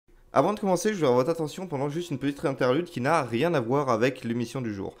Avant de commencer, je voudrais votre attention pendant juste une petite interlude qui n'a rien à voir avec l'émission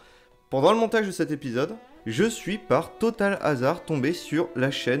du jour. Pendant le montage de cet épisode, je suis par total hasard tombé sur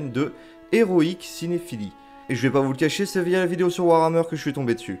la chaîne de Héroïque Cinéphilie. Et je vais pas vous le cacher, c'est via la vidéo sur Warhammer que je suis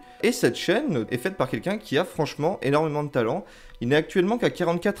tombé dessus. Et cette chaîne est faite par quelqu'un qui a franchement énormément de talent. Il n'est actuellement qu'à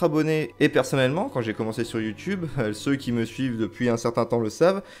 44 abonnés. Et personnellement, quand j'ai commencé sur YouTube, ceux qui me suivent depuis un certain temps le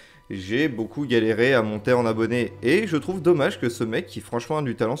savent, j'ai beaucoup galéré à monter en abonnés. Et je trouve dommage que ce mec, qui franchement a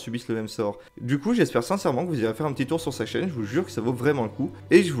du talent, subisse le même sort. Du coup, j'espère sincèrement que vous irez faire un petit tour sur sa chaîne, je vous jure que ça vaut vraiment le coup.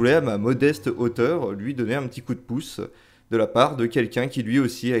 Et je voulais à ma modeste hauteur lui donner un petit coup de pouce de la part de quelqu'un qui lui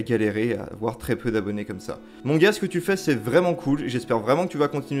aussi a galéré à avoir très peu d'abonnés comme ça. Mon gars, ce que tu fais c'est vraiment cool, j'espère vraiment que tu vas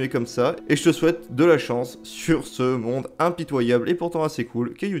continuer comme ça, et je te souhaite de la chance sur ce monde impitoyable et pourtant assez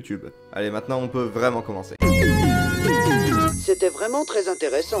cool qu'est YouTube. Allez, maintenant on peut vraiment commencer. C'était vraiment très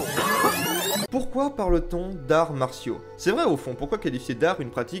intéressant. Pourquoi parle-t-on d'arts martiaux? C'est vrai au fond, pourquoi qualifier d'art une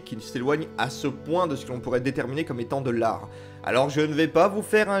pratique qui s'éloigne à ce point de ce que l'on pourrait déterminer comme étant de l'art? Alors je ne vais pas vous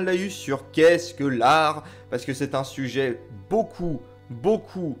faire un laïus sur qu'est-ce que l'art, parce que c'est un sujet beaucoup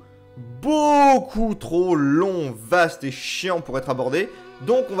trop long, vaste et chiant pour être abordé.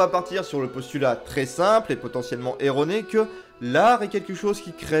 Donc on va partir sur le postulat très simple et potentiellement erroné que l'art est quelque chose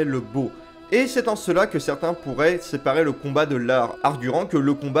qui crée le beau. Et c'est en cela que certains pourraient séparer le combat de l'art, arguant que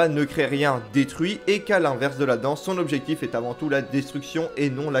le combat ne crée rien, détruit, et qu'à l'inverse de la danse, son objectif est avant tout la destruction et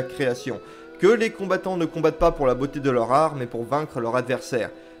non la création. Que les combattants ne combattent pas pour la beauté de leur art, mais pour vaincre leur adversaire.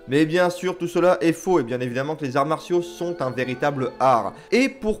 Mais bien sûr, tout cela est faux, et bien évidemment que les arts martiaux sont un véritable art. Et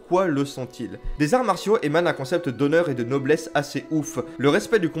pourquoi le sont-ils? Des arts martiaux émanent un concept d'honneur et de noblesse assez ouf. Le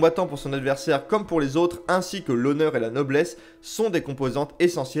respect du combattant pour son adversaire comme pour les autres, ainsi que l'honneur et la noblesse, sont des composantes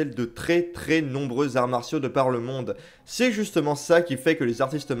essentielles de très nombreux arts martiaux de par le monde. C'est justement ça qui fait que les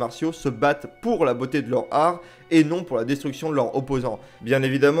artistes martiaux se battent pour la beauté de leur art, et non pour la destruction de leurs opposants. Bien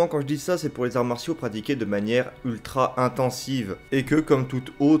évidemment, quand je dis ça, c'est pour les arts martiaux pratiqués de manière ultra intensive, et que, comme tout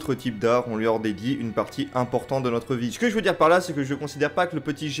autre type d'art, on lui en dédie une partie importante de notre vie. Ce que je veux dire par là, c'est que je considère pas que le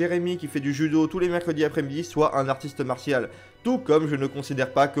petit Jérémy qui fait du judo tous les mercredis après-midi soit un artiste martial. Tout comme je ne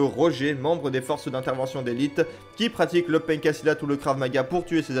considère pas que Roger, membre des forces d'intervention d'élite, qui pratique le penkasilat ou le krav maga pour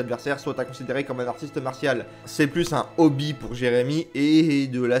tuer ses adversaires, soit à considérer comme un artiste martial. C'est plus un hobby pour Jérémy et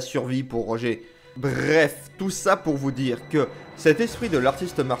de la survie pour Roger. Bref, tout ça pour vous dire que cet esprit de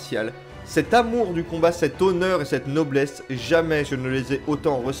l'artiste martial, cet amour du combat, cet honneur et cette noblesse, jamais je ne les ai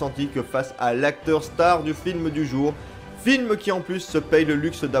autant ressentis que face à l'acteur star du film du jour. Film qui en plus se paye le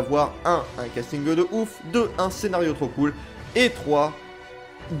luxe d'avoir un casting de ouf, 2, un scénario trop cool, et 3,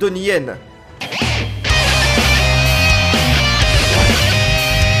 Donnie.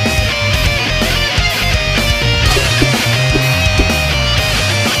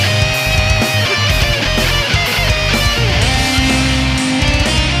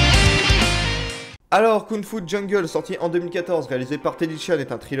 Alors, Kung Fu Jungle, sorti en 2014, réalisé par Teddy Chan,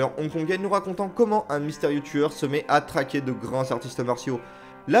 est un thriller hongkongais nous racontant comment un mystérieux tueur se met à traquer de grands artistes martiaux.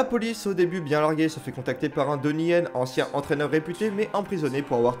 La police, au début bien larguée, se fait contacter par un Donnie, ancien entraîneur réputé mais emprisonné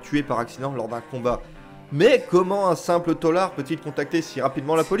pour avoir tué par accident lors d'un combat. Mais comment un simple tolard peut-il contacter si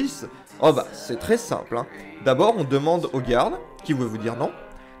rapidement la police? Oh bah, c'est très simple, hein. D'abord, on demande au garde, qui veut vous dire non.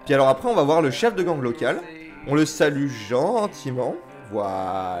 Puis alors après, on va voir le chef de gang local. On le salue gentiment,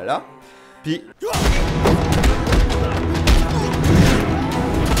 voilà. Puis...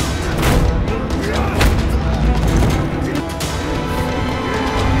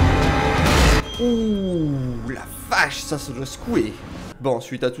 ouh, la vache, ça doit secouer. Bon,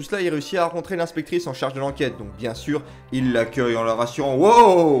 suite à tout cela, il réussit à rencontrer l'inspectrice en charge de l'enquête, donc bien sûr, il l'accueille en la rassurant.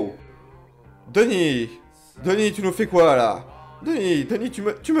 Wow! Donnie, tu nous fais quoi là? Donnie,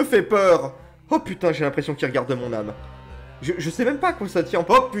 tu me fais peur. Oh putain, j'ai l'impression qu'il regarde mon âme. Je sais même pas à quoi ça tient.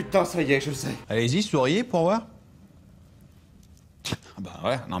 Oh putain, ça y est, je sais. Allez-y, souriez pour voir. Bah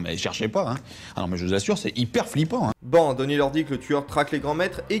ouais, non mais cherchez pas, hein. Ah non mais je vous assure, c'est hyper flippant, hein. Bon, Donnie leur dit que le tueur traque les grands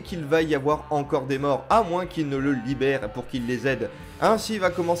maîtres et qu'il va y avoir encore des morts, à moins qu'il ne le libère pour qu'il les aide. Ainsi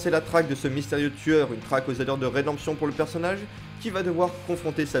va commencer la traque de ce mystérieux tueur, une traque aux allures de rédemption pour le personnage, qui va devoir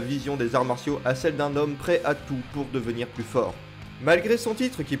confronter sa vision des arts martiaux à celle d'un homme prêt à tout pour devenir plus fort. Malgré son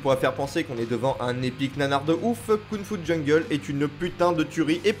titre qui pourrait faire penser qu'on est devant un épique nanar de ouf, Kung Fu Jungle est une putain de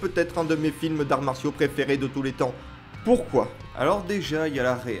tuerie et peut-être un de mes films d'arts martiaux préférés de tous les temps. Pourquoi? Alors déjà, il y a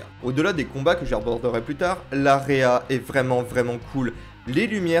la réa. Au-delà des combats que j'aborderai plus tard, la réa est vraiment cool. Les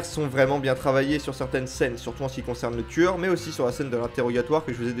lumières sont vraiment bien travaillées sur certaines scènes, surtout en ce qui concerne le tueur, mais aussi sur la scène de l'interrogatoire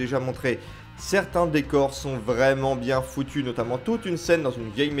que je vous ai déjà montré. Certains décors sont vraiment bien foutus, notamment toute une scène dans une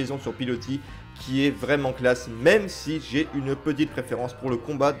vieille maison sur pilotis qui est vraiment classe, même si j'ai une petite préférence pour le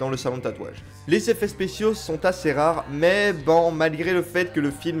combat dans le salon de tatouage. Les effets spéciaux sont assez rares, mais bon, malgré le fait que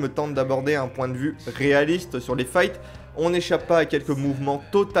le film tente d'aborder un point de vue réaliste sur les fights, on n'échappe pas à quelques mouvements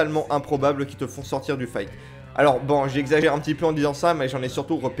totalement improbables qui te font sortir du fight. Alors bon, j'exagère un petit peu en disant ça, mais j'en ai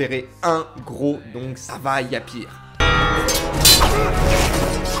surtout repéré un gros, donc ça va, y a pire.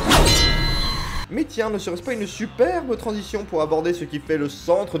 Mais tiens, ne serait-ce pas une superbe transition pour aborder ce qui fait le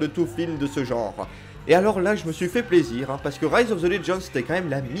centre de tout film de ce genre? Et alors là, je me suis fait plaisir, parce que Rise of the Legends c'était quand même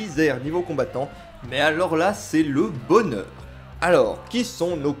la misère niveau combattant, mais alors là, c'est le bonheur. Alors, qui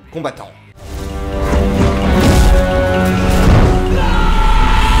sont nos combattants?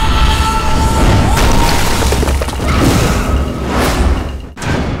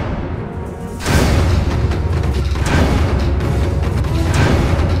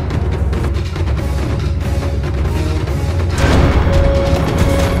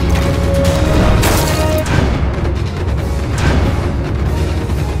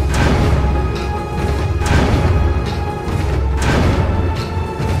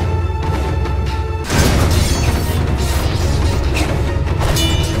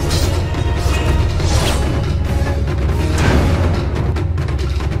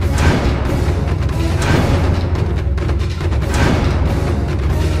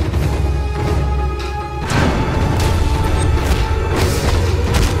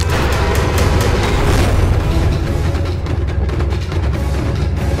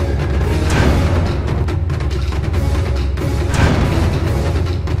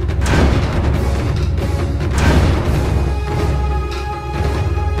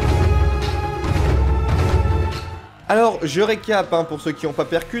 Alors, je récap pour ceux qui n'ont pas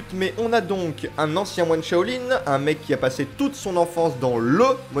percute, mais on a donc un ancien moine Shaolin, un mec qui a passé toute son enfance dans LE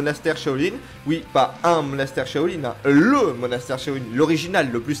monastère Shaolin. Oui, pas un monastère Shaolin, LE monastère Shaolin, l'original,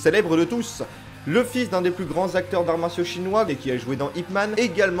 le plus célèbre de tous. Le fils d'un des plus grands acteurs d'arts martiaux chinois et qui a joué dans Ip Man,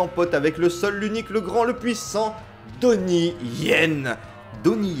 également pote avec le seul, l'unique, le grand, le puissant, Donnie Yen.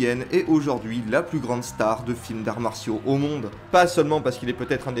 Donnie Yen est aujourd'hui la plus grande star de films d'arts martiaux au monde. Pas seulement parce qu'il est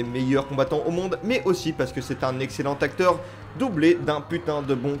peut-être un des meilleurs combattants au monde, mais aussi parce que c'est un excellent acteur, doublé d'un putain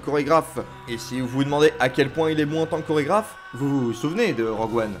de bon chorégraphe. Et si vous vous demandez à quel point il est bon en tant que chorégraphe, vous vous souvenez de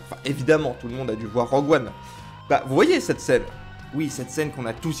Rogue One? Enfin, évidemment, tout le monde a dû voir Rogue One. Bah, vous voyez cette scène? Oui, cette scène qu'on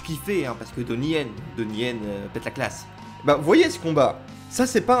a tous kiffé, parce que Donnie Yen pète la classe. Bah, vous voyez ce combat? Ça,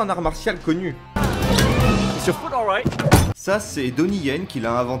 c'est pas un art martial connu. Ça, c'est Donnie Yen qui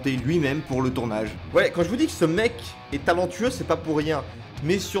l'a inventé lui-même pour le tournage. Ouais, quand je vous dis que ce mec est talentueux, c'est pas pour rien.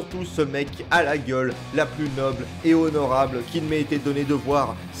 Mais surtout, ce mec a la gueule la plus noble et honorable qu'il m'ait été donné de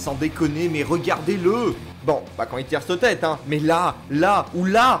voir. Sans déconner, mais regardez-le! Bon, pas quand il tire sa tête, mais là, ou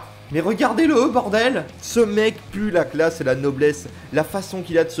là! Mais regardez-le, bordel! Ce mec pue la classe et la noblesse, la façon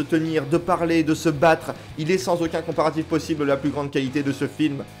qu'il a de se tenir, de parler, de se battre, il est sans aucun comparatif possible la plus grande qualité de ce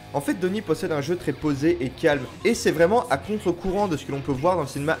film. En fait, Donnie possède un jeu très posé et calme, et c'est vraiment à contre-courant de ce que l'on peut voir dans le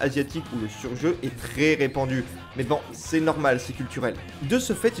cinéma asiatique où le surjeu est très répandu. Mais bon, c'est normal, c'est culturel. De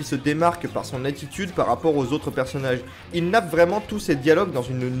ce fait, il se démarque par son attitude par rapport aux autres personnages. Il nappe vraiment tous ses dialogues dans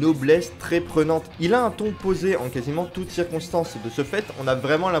une noblesse très prenante. Il a un ton posé en quasiment toutes circonstances. De ce fait, on a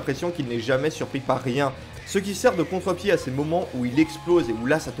vraiment l'impression qu'il n'est jamais surpris par rien. Ce qui sert de contre-pied à ces moments où il explose et où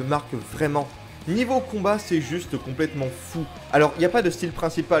là ça te marque vraiment. Niveau combat, c'est juste complètement fou. Alors, il n'y a pas de style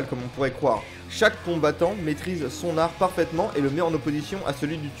principal comme on pourrait croire. Chaque combattant maîtrise son art parfaitement et le met en opposition à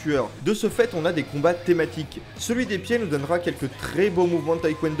celui du tueur. De ce fait, on a des combats thématiques. Celui des pieds nous donnera quelques très beaux mouvements de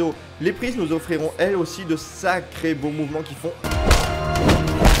taekwondo. Les prises nous offriront elles aussi de sacrés beaux mouvements qui font...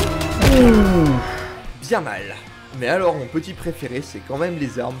 bien mal. Mais alors, mon petit préféré, c'est quand même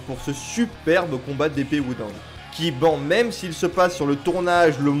les armes pour ce superbe combat d'épée Wudang. Qui, bon, même s'il se passe sur le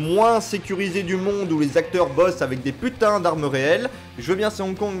tournage le moins sécurisé du monde où les acteurs bossent avec des putains d'armes réelles, je veux bien c'est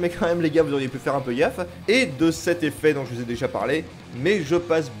Hong Kong mais quand même les gars vous auriez pu faire un peu gaffe, et de cet effet dont je vous ai déjà parlé, mais je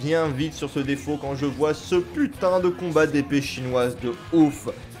passe bien vite sur ce défaut quand je vois ce putain de combat d'épée chinoise de ouf.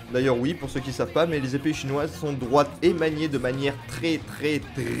 D'ailleurs oui, pour ceux qui savent pas, mais les épées chinoises sont droites et maniées de manière très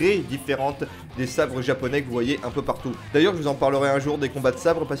différente des sabres japonais que vous voyez un peu partout. D'ailleurs, je vous en parlerai un jour des combats de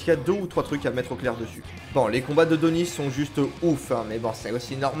sabres parce qu'il y a 2 ou 3 trucs à mettre au clair dessus. Bon, les combats de Donnie sont juste ouf, mais bon, c'est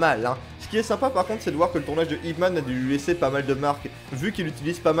aussi normal, Ce qui est sympa par contre, c'est de voir que le tournage de Ip Man a dû lui laisser pas mal de marques, vu qu'il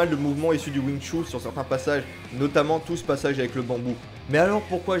utilise pas mal de mouvements issus du Wing Chun sur certains passages, notamment tout ce passage avec le bambou. Mais alors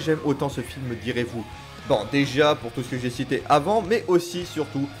pourquoi j'aime autant ce film, direz-vous? Bon, déjà pour tout ce que j'ai cité avant, mais aussi,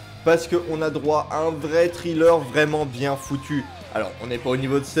 surtout, parce qu'on a droit à un vrai thriller vraiment bien foutu. Alors, on n'est pas au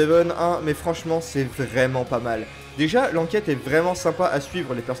niveau de Seven, mais franchement, c'est vraiment pas mal. Déjà, l'enquête est vraiment sympa à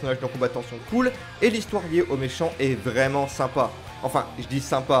suivre, les personnages non combattants sont cool, et l'histoire liée aux méchants est vraiment sympa. Enfin, je dis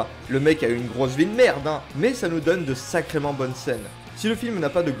sympa, le mec a eu une grosse vie de merde, hein, mais ça nous donne de sacrément bonnes scènes. Si le film n'a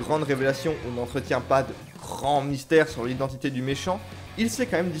pas de grandes révélations ou n'entretient pas de grands mystères sur l'identité du méchant, il sait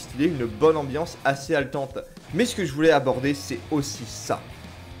quand même distiller une bonne ambiance assez haletante. Mais ce que je voulais aborder, c'est aussi ça.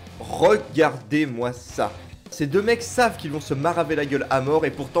 Regardez-moi ça. Ces deux mecs savent qu'ils vont se maraver la gueule à mort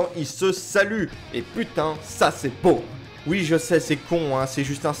et pourtant ils se saluent. Et putain, ça c'est beau. Oui, je sais, c'est con, hein, c'est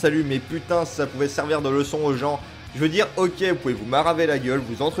juste un salut, mais putain, ça pouvait servir de leçon aux gens. Je veux dire, ok, vous pouvez vous maraver la gueule,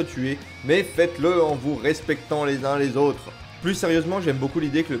 vous entretuer, mais faites-le en vous respectant les uns les autres. Plus sérieusement, j'aime beaucoup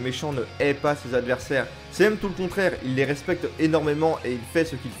l'idée que le méchant ne hait pas ses adversaires. C'est même tout le contraire, il les respecte énormément et il fait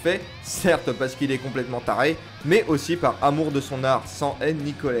ce qu'il fait, certes parce qu'il est complètement taré, mais aussi par amour de son art, sans haine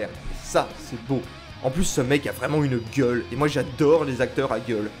ni colère. Et ça, c'est beau. En plus, ce mec a vraiment une gueule, et moi j'adore les acteurs à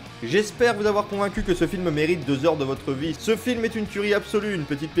gueule. J'espère vous avoir convaincu que ce film mérite 2 heures de votre vie. Ce film est une tuerie absolue, une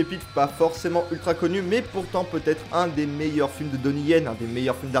petite pépite pas forcément ultra connue, mais pourtant peut-être un des meilleurs films de Donnie Yen, un des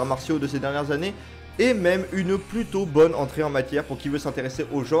meilleurs films d'arts martiaux de ces dernières années, et même une plutôt bonne entrée en matière pour qui veut s'intéresser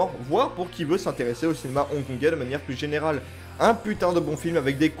au genre, voire pour qui veut s'intéresser au cinéma hongkongais de manière plus générale. Un putain de bon film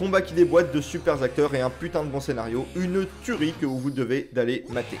avec des combats qui déboîtent, de super acteurs et un putain de bon scénario, une tuerie que vous devez d'aller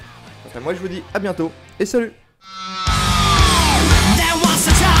mater. Enfin, moi je vous dis à bientôt et salut.